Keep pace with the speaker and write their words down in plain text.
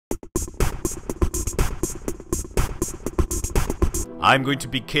I'm going to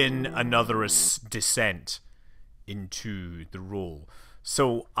begin another descent into the role.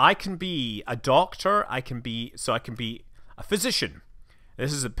 So I can be a doctor, I can be a physician.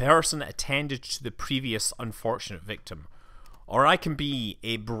 This is a person that attended to the previous unfortunate victim. Or I can be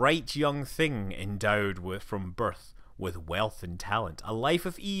a bright young thing endowed with from birth with wealth and talent. A life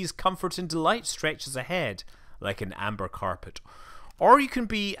of ease, comfort and delight stretches ahead like an amber carpet. Or you can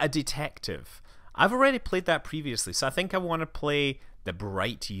be a detective. I've already played that previously, so I think I want to play the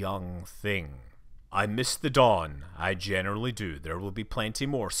bright young thing. I miss the dawn. I generally do. There will be plenty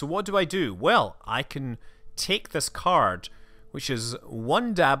more. So what do? Well, I can take this card, which is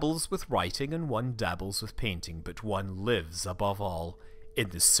one dabbles with writing and one dabbles with painting, but one lives, above all, in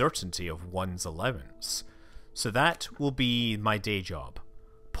the certainty of one's allowance. So that will be my day job.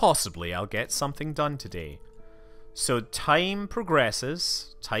 Possibly I'll get something done today. So time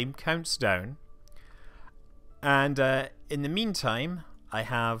progresses, time counts down, and in the meantime, I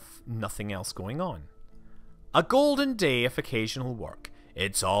have nothing else going on. A golden day of occasional work.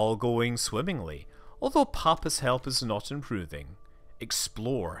 It's all going swimmingly, although Papa's help is not improving.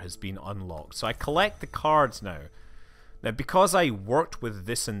 Explore has been unlocked, so I collect the cards now. Now, because I worked with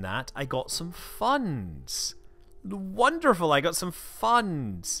this and that, I got some funds. Wonderful, I got some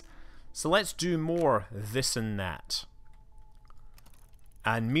funds. So let's do more this and that.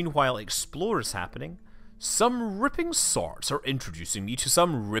 And meanwhile, explore is happening. Some ripping sorts are introducing me to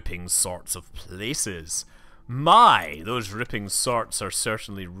some ripping sorts of places. My, those ripping sorts are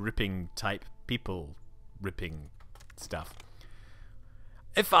certainly ripping type people. Ripping stuff.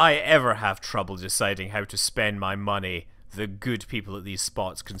 If I ever have trouble deciding how to spend my money, the good people at these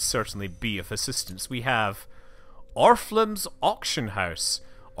spots can certainly be of assistance. We have Orflam's Auction House.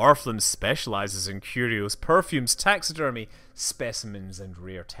 Orflam specializes in curios, perfumes, taxidermy, specimens, and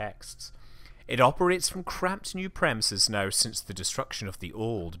rare texts. It operates from cramped new premises now since the destruction of the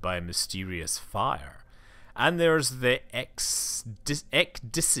old by a mysterious fire. And there's the I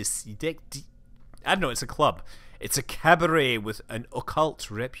don't know, it's a club. It's a cabaret with an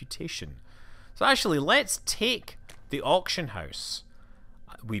occult reputation. So actually, let's take the auction house.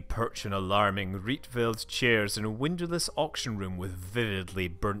 We perch on alarming Rietveld chairs in a windowless auction room with vividly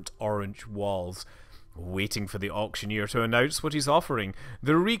burnt orange walls, waiting for the auctioneer to announce what he's offering.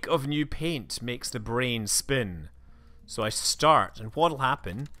 The reek of new paint makes the brain spin. So I start, and what'll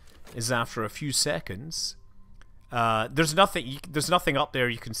happen is after a few seconds, there's nothing up there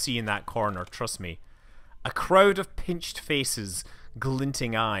you can see in that corner, trust me. A crowd of pinched faces,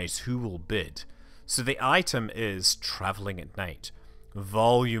 glinting eyes, who will bid? So the item is Travelling at Night.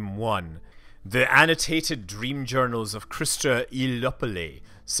 Volume 1. The annotated dream journals of Christa Ilopole,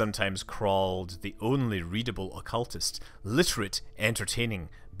 sometimes called the only readable occultist. Literate, entertaining,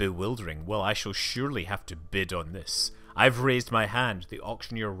 bewildering. Well, I shall surely have to bid on this. I've raised my hand. The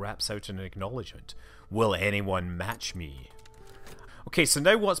auctioneer raps out an acknowledgement. Will anyone match me? Okay, so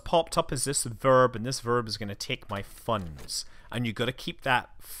now what's popped up is this verb, and this verb is going to take my funds. And you got to keep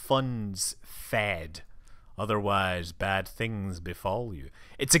that funds fed. Otherwise, bad things befall you.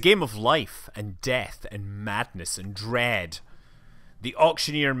 It's a game of life and death and madness and dread. The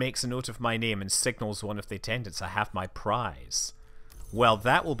auctioneer makes a note of my name and signals one of the attendants. I have my prize. Well,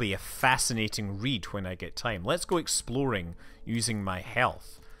 that will be a fascinating read when I get time. Let's go exploring using my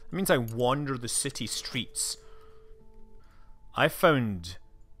health. That means I wander the city streets. I found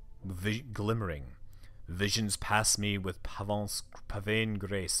glimmering. Visions pass me with pavane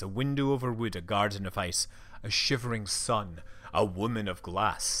grace, a window over wood, a garden of ice, a shivering sun, a woman of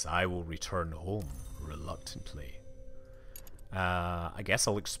glass. I will return home, reluctantly. I guess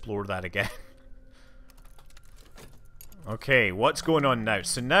I'll explore that again. Okay, what's going on now?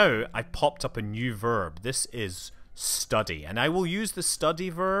 So now I popped up a new verb. This is study, and I will use the study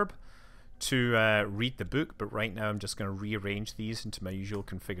verb to read the book, but right now I'm just going to rearrange these into my usual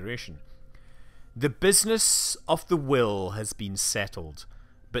configuration. The business of the will has been settled,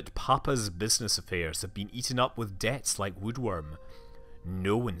 but Papa's business affairs have been eaten up with debts like woodworm.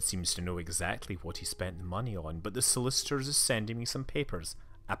 No one seems to know exactly what he spent the money on, but the solicitors is sending me some papers,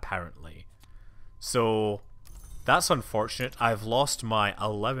 apparently. So, that's unfortunate. I've lost my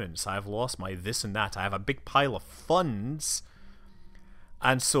allowance, I've lost my this and that, I have a big pile of funds,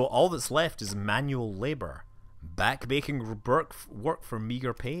 and so all that's left is manual labour. Backbaking work for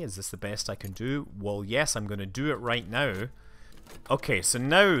meager pay. Is this the best I can do? Well, yes, I'm going to do it right now. Okay, so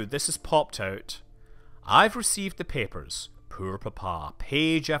now this has popped out. I've received the papers. Poor Papa.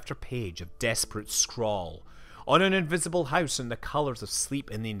 Page after page of desperate scrawl. On an invisible house in the colours of sleep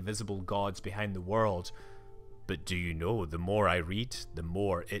and the invisible gods behind the world. But do you know, the more I read, the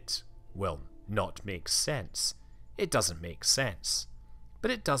more it, well, not makes sense. It doesn't make sense.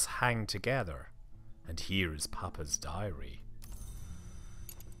 but it does hang together. And here is Papa's diary.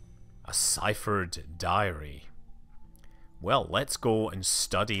 A ciphered diary. Well, let's go and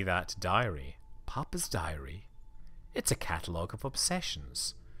study that diary. Papa's diary? It's a catalogue of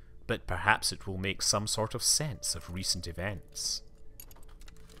obsessions, but perhaps it will make some sort of sense of recent events.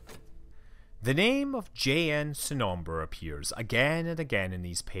 The name of J.N. Sinombre appears again and again in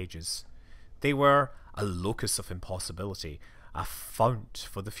these pages. They were a locus of impossibility, a fount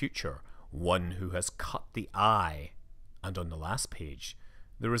for the future, one who has cut the eye. And on the last page,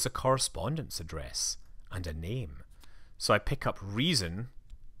 there is a correspondence address and a name. So I pick up reason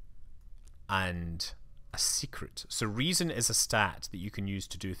and a secret. So reason is a stat that you can use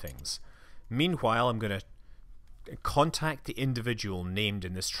to do things. Meanwhile, I'm going to contact the individual named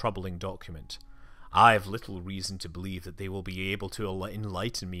in this troubling document. I have little reason to believe that they will be able to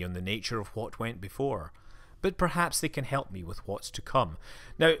enlighten me on the nature of what went before, but perhaps they can help me with what's to come.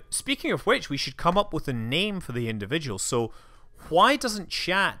 Now, speaking of which, we should come up with a name for the individual. So why doesn't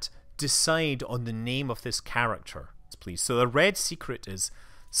chat decide on the name of this character, please? So the red secret is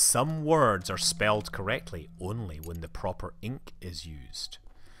some words are spelled correctly only when the proper ink is used.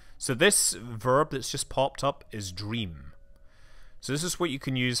 So this verb that's just popped up is dream. So this is what you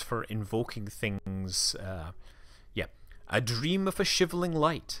can use for invoking things. A dream of a shiveling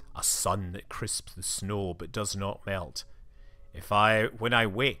light, a sun that crisps the snow but does not melt. When I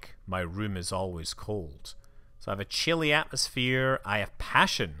wake, my room is always cold. So I have a chilly atmosphere, I have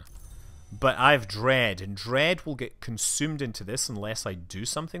passion, but I have dread, and dread will get consumed into this unless I do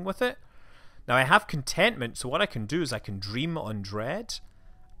something with it. Now I have contentment, so what I can do is I can dream on dread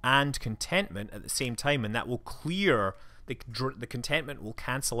and contentment at the same time, and that will clear the contentment will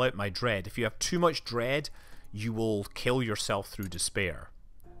cancel out my dread. If you have too much dread, you will kill yourself through despair,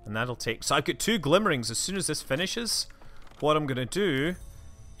 and that'll take. So I've got 2 glimmerings. As soon as this finishes, what I'm going to do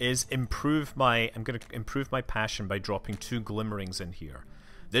is I'm going to improve my passion by dropping 2 glimmerings in here.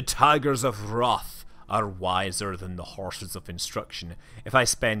 The tigers of wrath are wiser than the horses of instruction. If I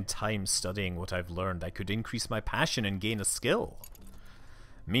spend time studying what I've learned, I could increase my passion and gain a skill.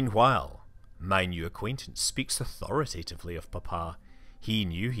 Meanwhile, my new acquaintance speaks authoritatively of Papa. He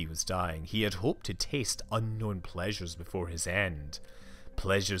knew he was dying. He had hoped to taste unknown pleasures before his end.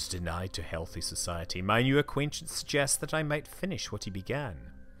 Pleasures denied to healthy society. My new acquaintance suggests that I might finish what he began.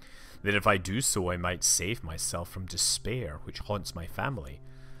 That if I do so, I might save myself from despair, which haunts my family.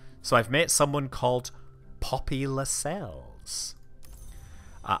 So I've met someone called Poppy Lascelles.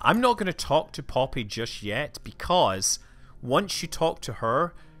 I'm not going to talk to Poppy just yet, because once you talk to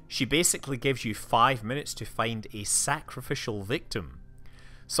her, she basically gives you 5 minutes to find a sacrificial victim.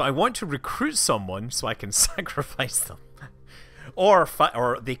 So I want to recruit someone so I can sacrifice them.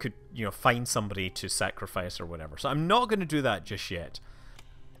 or they could, find somebody to sacrifice or whatever. So I'm not going to do that just yet.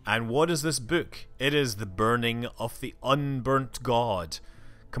 And what is this book? It is The Burning of the Unburnt God,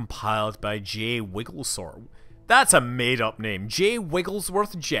 compiled by J. Wigglesworth. That's a made-up name. J.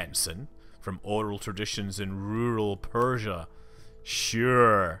 Wigglesworth Jensen, from Oral Traditions in Rural Persia.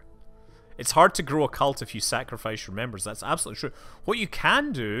 Sure. It's hard to grow a cult if you sacrifice your members. That's absolutely true. What you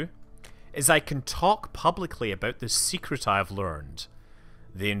can do is I can talk publicly about this secret I've learned.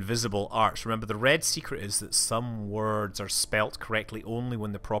 The invisible arts. Remember, the red secret is that some words are spelt correctly only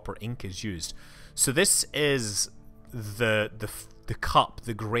when the proper ink is used. So this is the cup,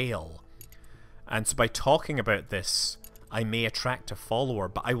 the grail. And so by talking about this, I may attract a follower,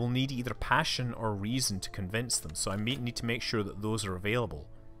 but I will need either passion or reason to convince them. So I may need to make sure that those are available.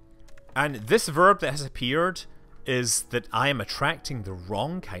 And this verb that has appeared is that I am attracting the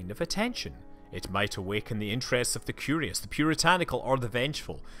wrong kind of attention. It might awaken the interests of the curious, the puritanical, or the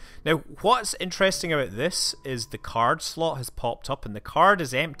vengeful. Now, what's interesting about this is the card slot has popped up, and the card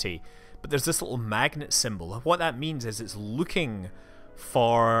is empty, but there's this little magnet symbol. What that means is it's looking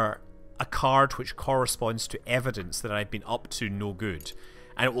for a card which corresponds to evidence that I've been up to no good,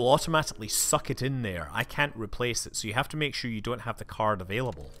 and it will automatically suck it in there. I can't replace it, so you have to make sure you don't have the card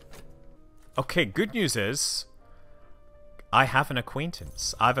available. Okay, good news is I have an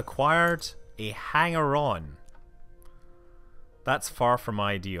acquaintance. I've acquired a hanger-on. That's far from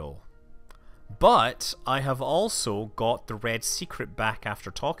ideal. But I have also got the red secret back after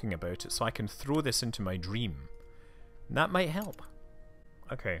talking about it, so I can throw this into my dream. And that might help.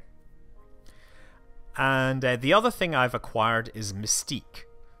 Okay. And the other thing I've acquired is mystique.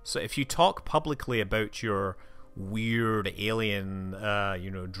 So if you talk publicly about your weird alien,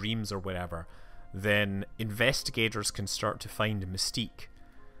 dreams or whatever, then investigators can start to find mystique.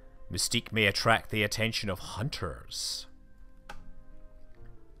 Mystique may attract the attention of hunters.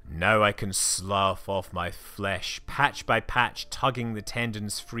 Now I can slough off my flesh, patch by patch, tugging the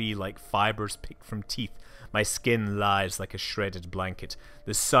tendons free like fibers picked from teeth. My skin lies like a shredded blanket.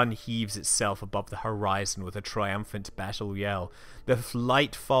 The sun heaves itself above the horizon with a triumphant battle yell. The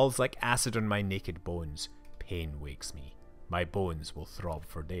light falls like acid on my naked bones. Pain wakes me. My bones will throb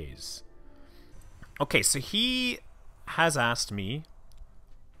for days. Okay, so he has asked me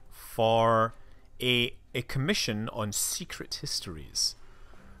for a commission on secret histories.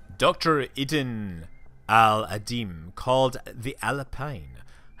 Dr. Idin al-Adim, called the Alpine,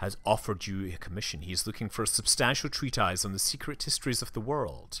 has offered you a commission. He is looking for a substantial treatise on the secret histories of the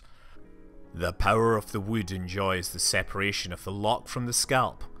world. The power of the wood enjoys the separation of the lock from the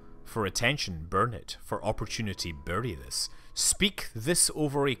scalp. For attention, burn it. For opportunity, bury this. Speak this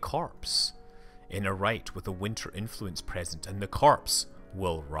over a corpse. In a rite with a winter influence present, and the corpse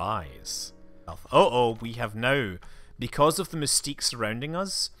will rise. Uh-oh, we have now, because of the mystique surrounding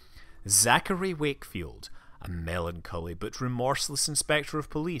us, Zachary Wakefield, a melancholy but remorseless inspector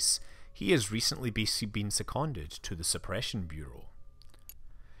of police. He has recently been seconded to the Suppression Bureau.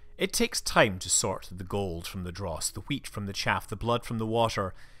 It takes time to sort the gold from the dross, the wheat from the chaff, the blood from the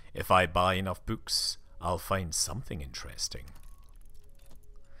water. If I buy enough books, I'll find something interesting.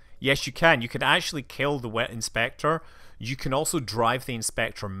 Yes, you can. You can actually kill the wet inspector. You can also drive the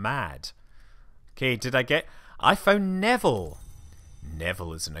inspector mad. Okay, I found Neville.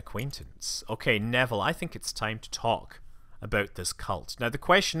 Neville is an acquaintance. Okay, Neville, I think it's time to talk about this cult. Now, the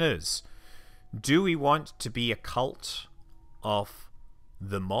question is, do we want to be a cult of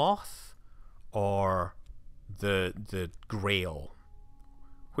the moth or the grail?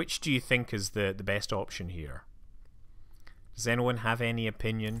 Which do you think is the best option here? Does anyone have any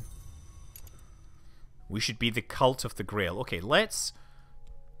opinion? We should be the cult of the grail. Okay, let's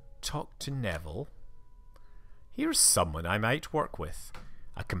talk to Neville. Here's someone I might work with.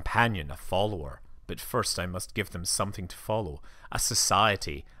 A companion, a follower. But first I must give them something to follow. A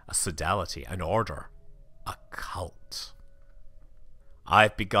society, a sodality, an order. A cult.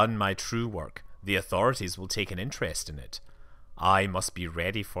 I've begun my true work. The authorities will take an interest in it. I must be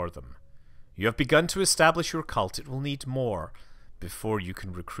ready for them. You have begun to establish your cult. It will need more before you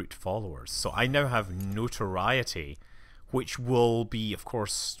can recruit followers. So I now have notoriety, which will be, of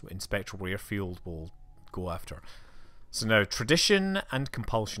course, Inspector Warefield will go after. So now, tradition and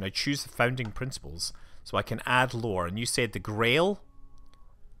compulsion. I choose the founding principles so I can add lore. And you said the Grail?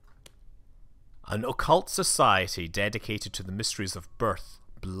 An occult society dedicated to the mysteries of birth,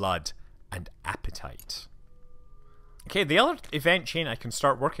 blood, and appetite. Okay, the other event chain I can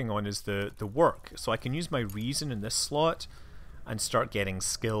start working on is the work. So I can use my reason in this slot and start getting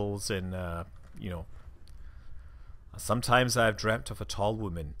skills in, you know. Sometimes I have dreamt of a tall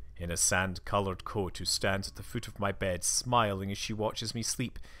woman in a sand-coloured coat who stands at the foot of my bed, smiling as she watches me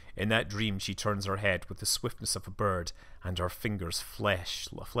sleep. In that dream she turns her head with the swiftness of a bird, and her fingers flex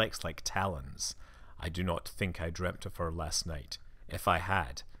like talons. I do not think I dreamt of her last night. If I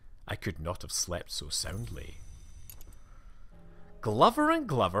had, I could not have slept so soundly. Glover and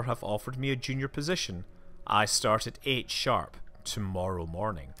Glover have offered me a junior position. I start at 8 sharp tomorrow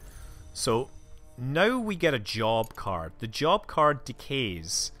morning. So now we get a job card. The job card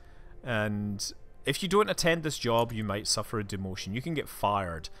decays, and if you don't attend this job you might suffer a demotion. You can get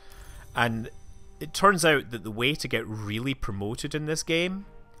fired. And it turns out that the way to get really promoted in this game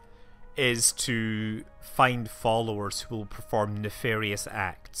is to find followers who will perform nefarious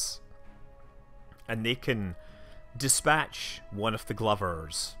acts, and they can dispatch one of the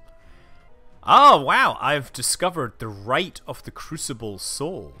Glovers. Oh wow, I've discovered the rite of the crucible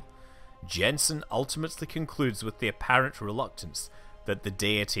soul. Jensen ultimately concludes with the apparent reluctance that the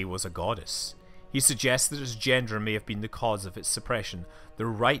deity was a goddess. He suggests that its gender may have been the cause of its suppression. The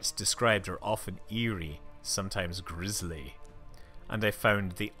rites described are often eerie, sometimes grisly. And I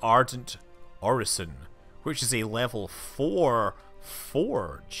found the Ardent Orison, which is a level 4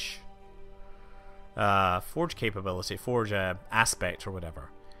 forge. Forge capability, forge aspect or whatever.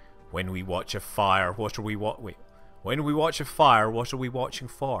 When we watch a fire, what are we When we watch a fire, what are we watching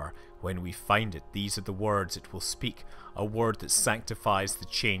for? When we find it, these are the words it will speak. A word that sanctifies the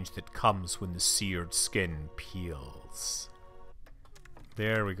change that comes when the seared skin peels.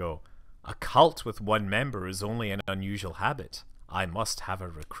 There we go. A cult with one member is only an unusual habit. I must have a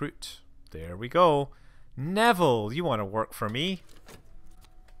recruit. There we go. Neville, you want to work for me?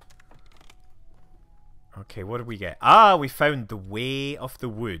 Okay, what did we get? Ah, we found the Way of the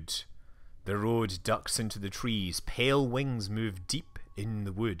Wood. The road ducks into the trees. Pale wings move deep in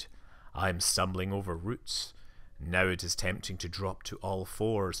the wood. I am stumbling over roots. Now it is tempting to drop to all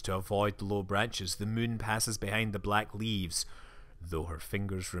fours to avoid the low branches. The moon passes behind the black leaves. though her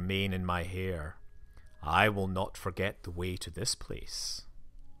fingers remain in my hair. I will not forget the way to this place.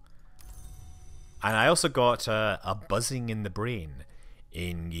 And I also got a buzzing in the brain.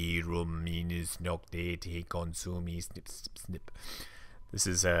 Engi ruminis nocte te consumi snip snip snip. This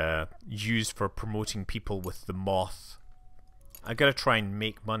is used for promoting people with the moth. I gotta try and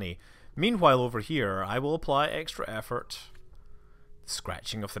make money. Meanwhile, over here, I will apply extra effort. The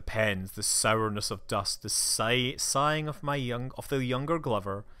scratching of the pens, the sourness of dust, the sighing of the younger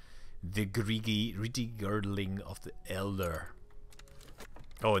Glover, the greedy girdling of the elder.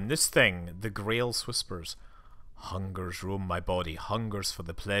 Oh, and this thing, the Grail's whispers. Hungers roam my body, hungers for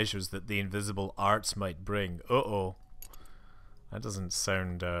the pleasures that the invisible arts might bring. Uh-oh. That doesn't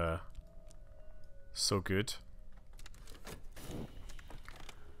sound so good.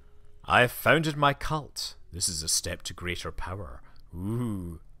 I have founded my cult. This is a step to greater power.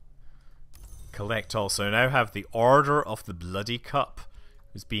 Ooh. Collect also. I now have the Order of the Bloody Cup,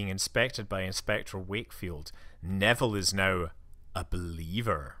 who's being inspected by Inspector Wakefield. Neville is now a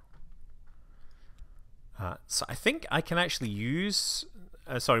believer. So I think I can actually use...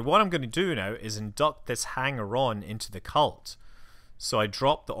 what I'm going to do now is induct this hanger-on into the cult. So I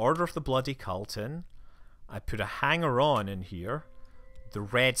drop the Order of the Bloody Cult in. I put a hanger-on in here. The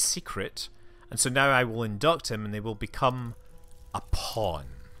Red Secret. And so now I will induct him and they will become a pawn.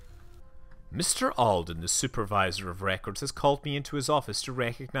 Mr. Alden, the supervisor of records, has called me into his office to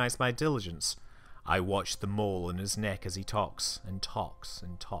recognize my diligence. I watch the mole in his neck as he talks and talks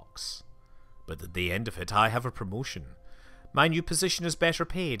and talks. But at the end of it, I have a promotion. My new position is better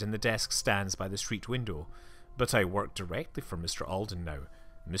paid and the desk stands by the street window. But I work directly for Mr. Alden now.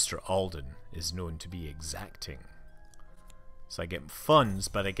 Mr. Alden is known to be exacting. So I get funds,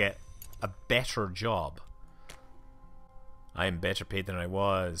 but I get a better job. I am better paid than I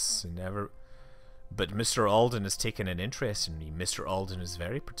was. But Mr. Alden has taken an interest in me. Mr. Alden is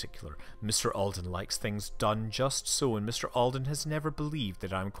very particular. Mr. Alden likes things done just so, and Mr. Alden has never believed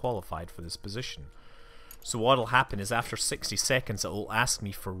that I'm qualified for this position. So what'll happen is after 60 seconds it will ask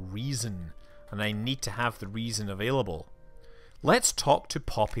me for reason, and I need to have the reason available. Let's talk to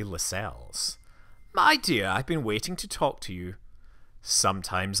Poppy Lascelles. My dear, I've been waiting to talk to you.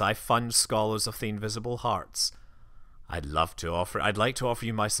 Sometimes I fund scholars of the invisible hearts. I'd like to offer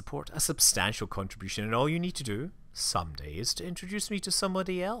you my support, a substantial contribution, and all you need to do someday is to introduce me to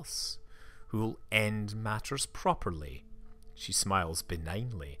somebody else who will end matters properly. She smiles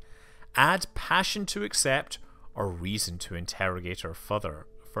benignly. Add passion to accept or reason to interrogate her further.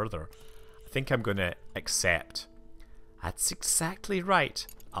 I think I'm going to accept. That's exactly right.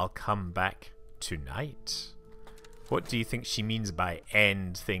 I'll come back tonight. What do you think she means by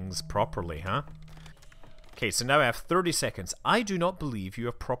end things properly, huh? Okay, so now I have 30 seconds. I do not believe you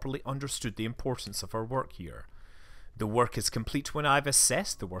have properly understood the importance of our work here. The work is complete when I've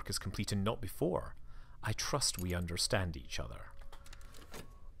assessed the work is complete and not before. I trust we understand each other.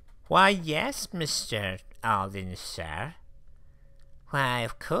 Why, yes, Mr. Alden, sir. Why,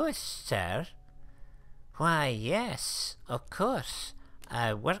 of course, sir. Why, yes, of course.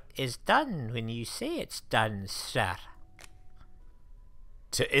 Work is done when you say it's done, sir.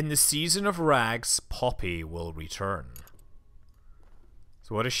 In the season of rags, Poppy will return.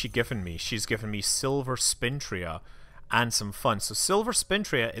 So what has she given me? She's given me silver spintria and some fun. So silver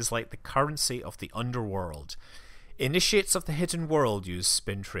spintria is like the currency of the underworld. Initiates of the hidden world use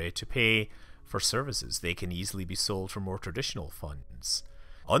spintria to pay for services. They can easily be sold for more traditional funds.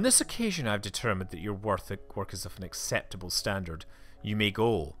 On this occasion, I've determined that your work is of an acceptable standard. You may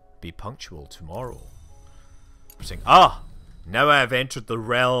go. Be punctual tomorrow. Now I have entered the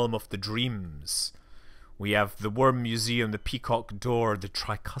realm of the dreams. We have the Worm Museum, the Peacock Door, the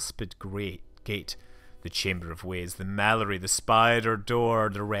Tricuspid Gate, the Chamber of Ways, the Mallory, the Spider Door,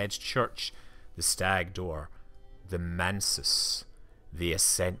 the Red Church, the Stag Door, the Mansus, the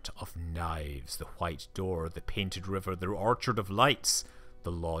Ascent of Knives, the White Door, the Painted River, the Orchard of Lights,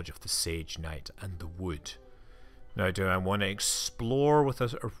 the Lodge of the Sage Knight, and the Wood. Now, do I want to explore with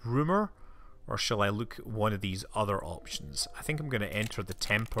a rumour, or shall I look at one of these other options? I think I'm going to enter the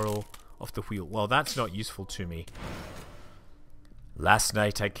Temple of the Wheel. Well, that's not useful to me. Last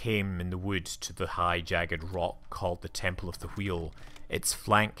night I came in the wood to the high jagged rock called the Temple of the Wheel, its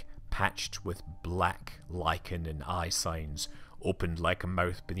flank patched with black lichen and eye signs, opened like a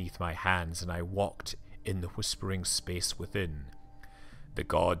mouth beneath my hands, and I walked in the whispering space within. The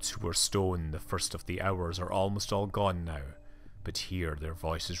gods who were stone, the first of the hours, are almost all gone now, but here their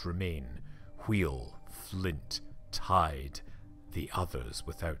voices remain. Wheel, Flint, Tide, the others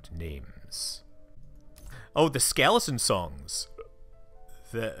without names. Oh, the skeleton songs.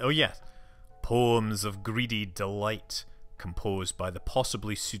 Oh, yes. Poems of greedy delight, composed by the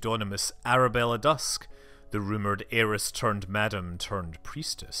possibly pseudonymous Arabella Dusk, the rumoured heiress turned madam turned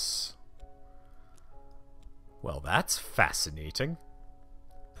priestess. Well, that's fascinating.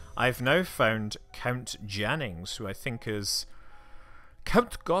 I've now found Count Jannings, who I think is...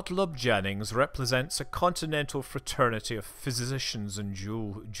 Count Gottlob Jannings represents a continental fraternity of physicians and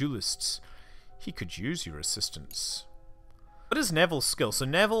duelists. He could use your assistance. What is Neville's skill? So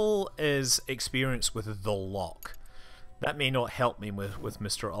Neville is experienced with the lock. That may not help me with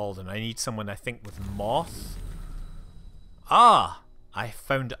Mr. Alden. I need someone, I think, with moth. Ah! I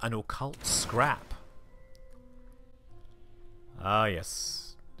found an occult scrap. Ah,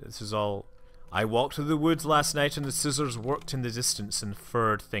 yes. This is all... I walked through the woods last night and the scissors worked in the distance and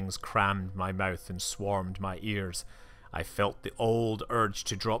furred things crammed my mouth and swarmed my ears. I felt the old urge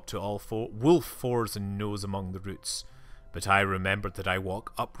to drop to all wolf fours and nose among the roots. But I remembered that I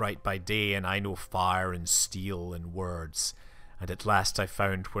walk upright by day and I know fire and steel and words. And at last I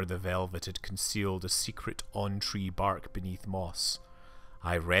found where the velvet had concealed a secret on-tree bark beneath moss.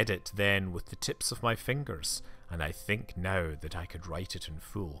 I read it then with the tips of my fingers, and I think now that I could write it in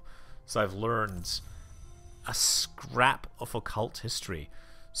full. So I've learned a scrap of occult history.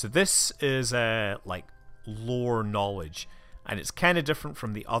 So this is like lore knowledge, and it's kind of different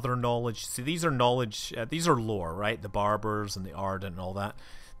from the other knowledge. See, these are knowledge, these are lore, right? The Barbers and the Ardent and all that.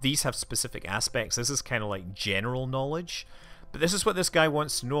 These have specific aspects. This is kind of like general knowledge. But this is what this guy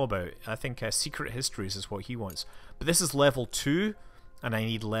wants to know about. I think secret histories is what he wants. But this is level 2, and I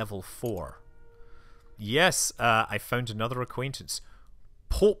need level 4. Yes, I found another acquaintance.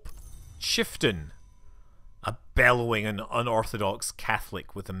 Pope Chieftain, a bellowing and unorthodox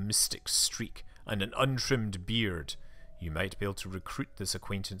Catholic with a mystic streak and an untrimmed beard. You might be able to recruit this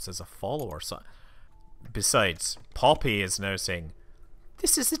acquaintance as a follower. So, besides, Poppy is now saying,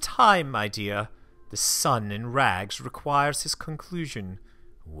 "This is the time, my dear. The sun in rags requires his conclusion.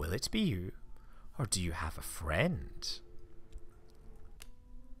 Will it be you, or do you have a friend?"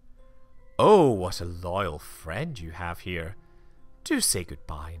 "Oh, what a loyal friend you have here. Do say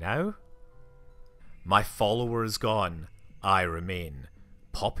goodbye now." "My follower is gone. I remain.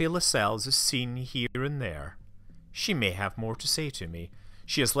 Poppy Lascelles is seen here and there. She may have more to say to me.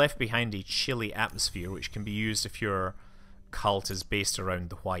 She has left behind a chilly atmosphere which can be used if your cult is based around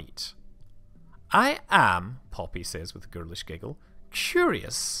the white." "I am," Poppy says with a girlish giggle,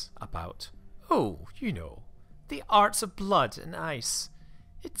 "curious about, oh, you know, the arts of blood and ice.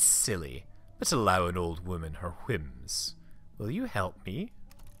 It's silly, but allow an old woman her whims. Will you help me?"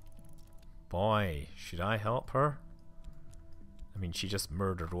 Boy, should I help her? I mean, she just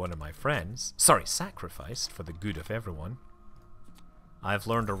murdered one of my friends. Sorry, sacrificed for the good of everyone. I've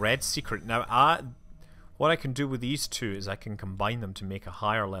learned a red secret. Now, what I can do with these two is I can combine them to make a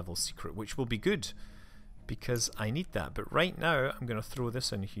higher level secret, which will be good, because I need that. But right now, I'm going to throw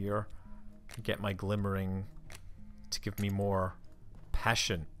this in here to get my glimmering to give me more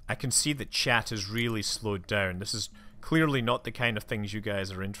passion. I can see that chat is really slowed down. This is clearly not the kind of things you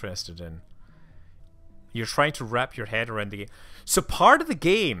guys are interested in. You're trying to wrap your head around the game. So part of the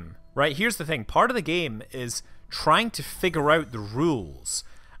game, right, here's the thing. Part of the game is trying to figure out the rules.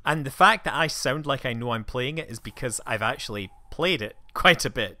 And the fact that I sound like I know I'm playing it is because I've actually played it quite a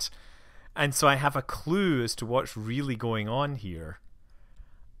bit. And so I have a clue as to what's really going on here.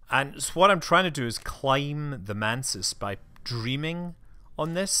 And so what I'm trying to do is climb the Mansus by dreaming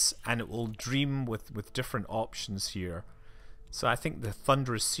on this, and it will dream with different options here. So I think the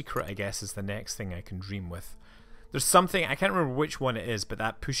Thunderous Secret, I guess, is the next thing I can dream with. There's something, I can't remember which one it is, but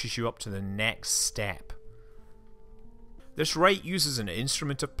that pushes you up to the next step. This rite uses an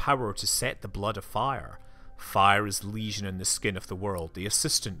instrument of power to set the blood afire. Fire is legion in the skin of the world. The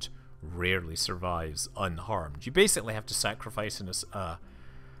assistant rarely survives unharmed. You basically have to sacrifice a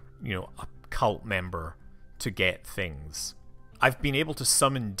cult member to get things. I've been able to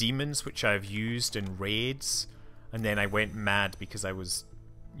summon demons, which I've used in raids, and then I went mad because I was,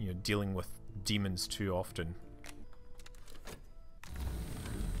 dealing with demons too often.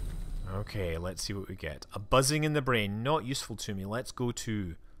 Okay, let's see what we get. A buzzing in the brain, not useful to me. Let's go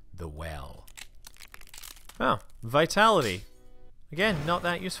to the well. Oh, vitality. Again, not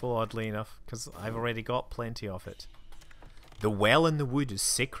that useful, oddly enough, because I've already got plenty of it. The well in the wood is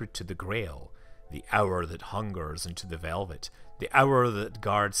sacred to the Grail, the hour that hungers into the velvet, the hour that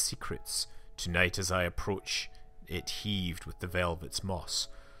guards secrets. Tonight as I approach, it heaved with the velvet's moss,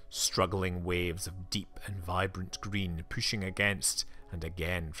 struggling waves of deep and vibrant green pushing against and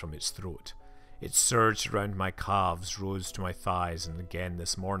again from its throat. It surged around my calves, rose to my thighs, and again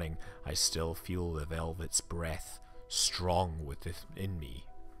this morning I still feel the velvet's breath strong within me.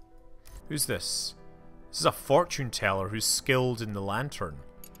 Who's this? This is a fortune teller who's skilled in the lantern.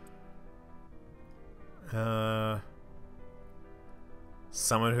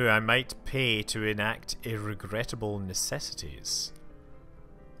 Someone who I might pay to enact irregrettable necessities.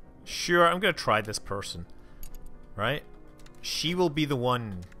 Sure, I'm going to try this person. Right? She will be the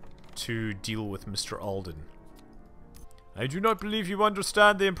one to deal with Mr. Alden. I do not believe you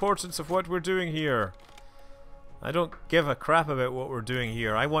understand the importance of what we're doing here. I don't give a crap about what we're doing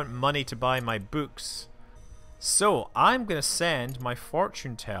here. I want money to buy my books. So, I'm going to send my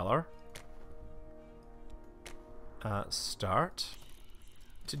fortune teller start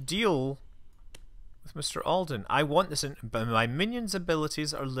to deal with Mr. Alden. I want this in, but my minion's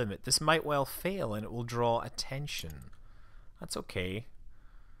abilities are limited. This might well fail and it will draw attention. That's okay.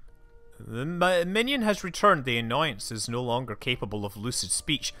 The minion has returned. The annoyance is no longer capable of lucid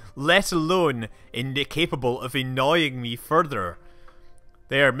speech, let alone capable of annoying me further.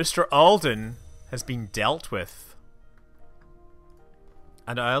 There, Mr. Alden has been dealt with.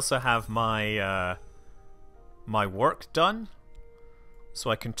 And I also have my my work done,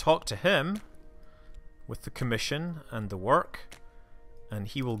 so I can talk to him with the commission and the work, and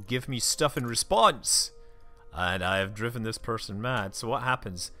he will give me stuff in response. And I have driven this person mad. So what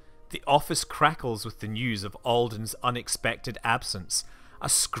happens? The office crackles with the news of Alden's unexpected absence. A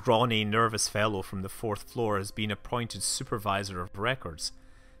scrawny, nervous fellow from the 4th floor has been appointed supervisor of records.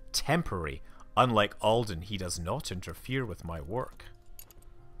 Temporary. Unlike Alden, he does not interfere with my work.